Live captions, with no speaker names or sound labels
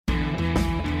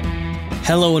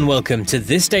Hello and welcome to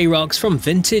This Day Rocks from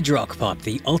Vintage Rock Pod,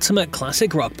 the ultimate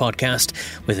classic rock podcast,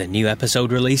 with a new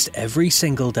episode released every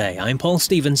single day. I'm Paul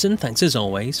Stevenson, thanks as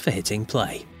always for hitting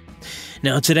play.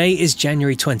 Now today is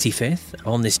January 25th.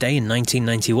 On this day in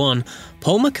 1991,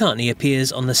 Paul McCartney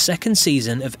appears on the second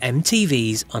season of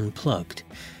MTV's Unplugged.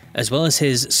 As well as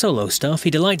his solo stuff,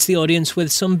 he delights the audience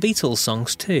with some Beatles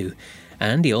songs too.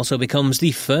 And he also becomes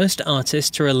the first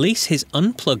artist to release his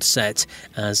Unplugged set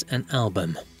as an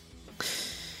album.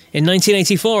 In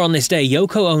 1984, on this day,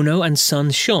 Yoko Ono and son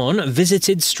Sean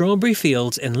visited Strawberry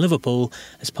Fields in Liverpool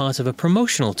as part of a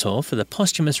promotional tour for the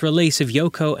posthumous release of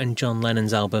Yoko and John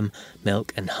Lennon's album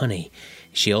Milk and Honey.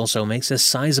 She also makes a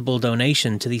sizable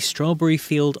donation to the Strawberry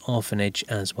Field Orphanage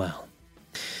as well.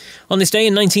 On this day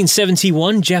in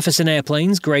 1971, Jefferson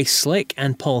Airplane's Grace Slick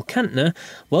and Paul Kantner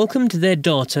welcomed their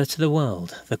daughter to the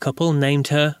world. The couple named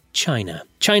her China.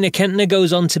 China Kantner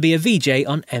goes on to be a VJ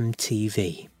on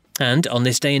MTV. And on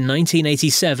this day in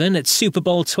 1987, at Super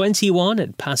Bowl 21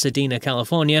 at Pasadena,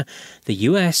 California, the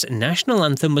US national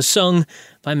anthem was sung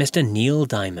by Mr. Neil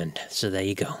Diamond. So there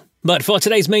you go. But for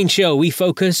today's main show, we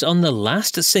focus on the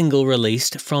last single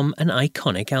released from an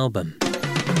iconic album.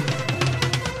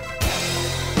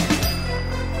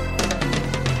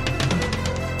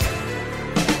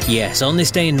 Yes, on this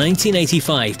day in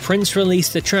 1985, Prince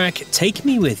released the track Take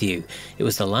Me With You. It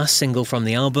was the last single from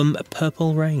the album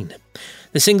Purple Rain.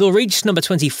 The single reached number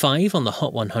 25 on the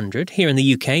Hot 100. Here in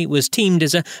the UK, it was teamed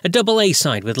as a double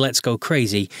A-side with Let's Go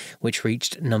Crazy, which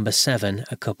reached number 7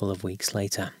 a couple of weeks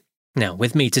later. Now,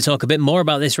 with me to talk a bit more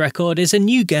about this record is a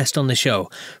new guest on the show.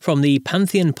 From the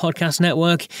Pantheon Podcast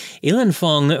Network, Ilan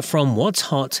Fong from What's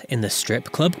Hot in the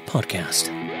Strip Club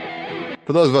podcast.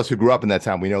 For those of us who grew up in that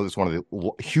time, we know this is one of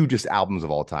the hugest albums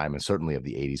of all time, and certainly of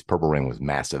the 80s. Purple Rain was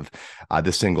massive.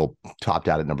 This single topped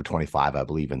out at number 25, I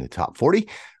believe, in the top 40.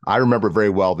 I remember very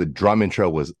well the drum intro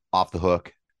was off the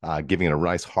hook, giving it a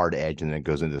nice hard edge, and then it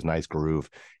goes into this nice groove,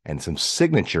 and some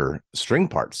signature string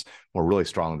parts were really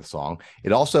strong in the song.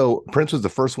 It also, Prince was the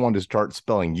first one to start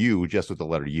spelling you just with the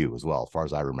letter U as well, as far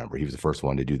as I remember. He was the first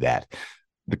one to do that.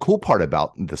 The cool part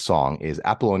about the song is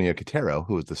Apollonia Kotero,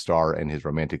 who was the star and his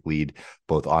romantic lead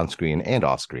both on screen and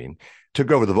off screen,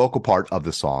 took over the vocal part of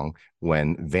the song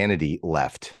when Vanity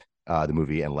left the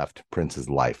movie and left Prince's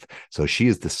life. So she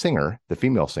is the singer, the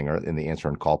female singer, in the answer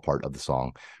and call part of the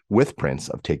song with Prince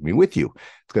of Take Me With You.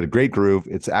 It's got a great groove.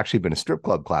 It's actually been a strip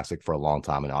club classic for a long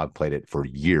time, and I've played it for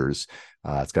years.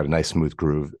 It's got a nice smooth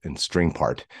groove and string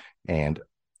part. And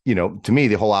you know, to me,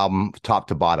 the whole album, top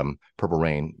to bottom, Purple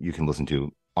Rain, you can listen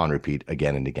to on repeat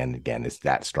again and again and again. It's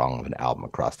that strong of an album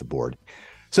across the board.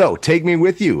 So, Take Me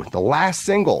With You, the last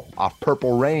single off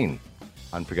Purple Rain.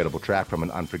 Unforgettable track from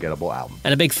an unforgettable album.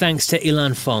 And a big thanks to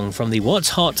Ilan Fong from the What's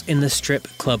Hot in the Strip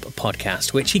Club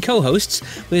podcast, which he co-hosts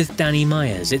with Danny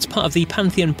Myers. It's part of the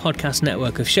Pantheon Podcast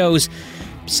Network of shows,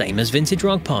 same as Vintage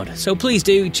Rock Pod, so please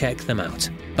do check them out.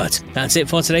 But that's it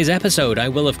for today's episode. I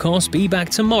will, of course, be back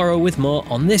tomorrow with more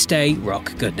On This Day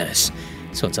rock goodness.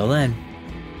 So until then,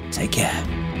 take care.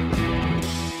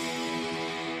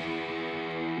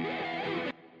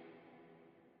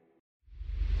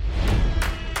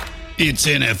 It's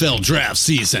NFL draft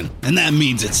season, and that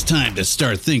means it's time to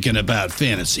start thinking about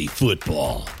fantasy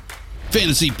football.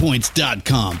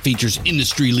 FantasyPoints.com features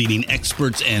industry-leading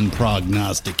experts and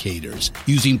prognosticators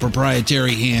using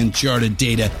proprietary hand-charted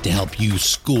data to help you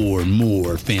score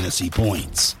more fantasy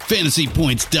points.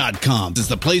 FantasyPoints.com is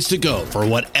the place to go for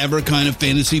whatever kind of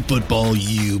fantasy football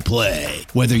you play.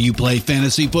 Whether you play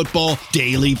fantasy football,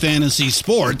 daily fantasy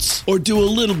sports, or do a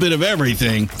little bit of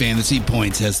everything, Fantasy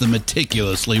Points has the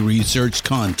meticulously researched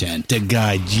content to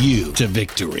guide you to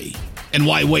victory. And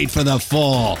why wait for the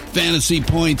fall? Fantasy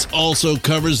Points also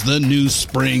covers the new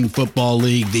spring football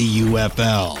league, the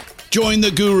UFL. Join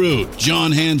the guru,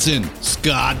 John Hansen,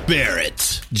 Scott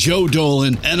Barrett, Joe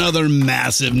Dolan, and other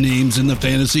massive names in the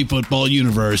fantasy football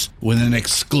universe with an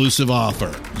exclusive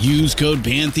offer. Use code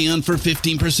Pantheon for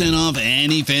 15% off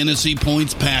any Fantasy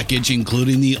Points package,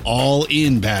 including the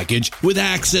all-in package, with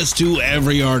access to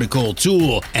every article,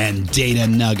 tool, and data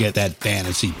nugget that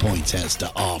Fantasy Points has to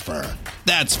offer.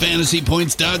 That's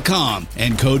FantasyPoints.com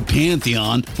and code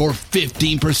Pantheon for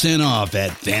 15% off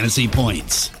at Fantasy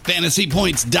Points.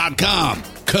 FantasyPoints.com,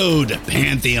 code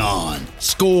Pantheon.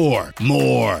 Score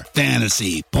more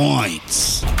fantasy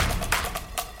points.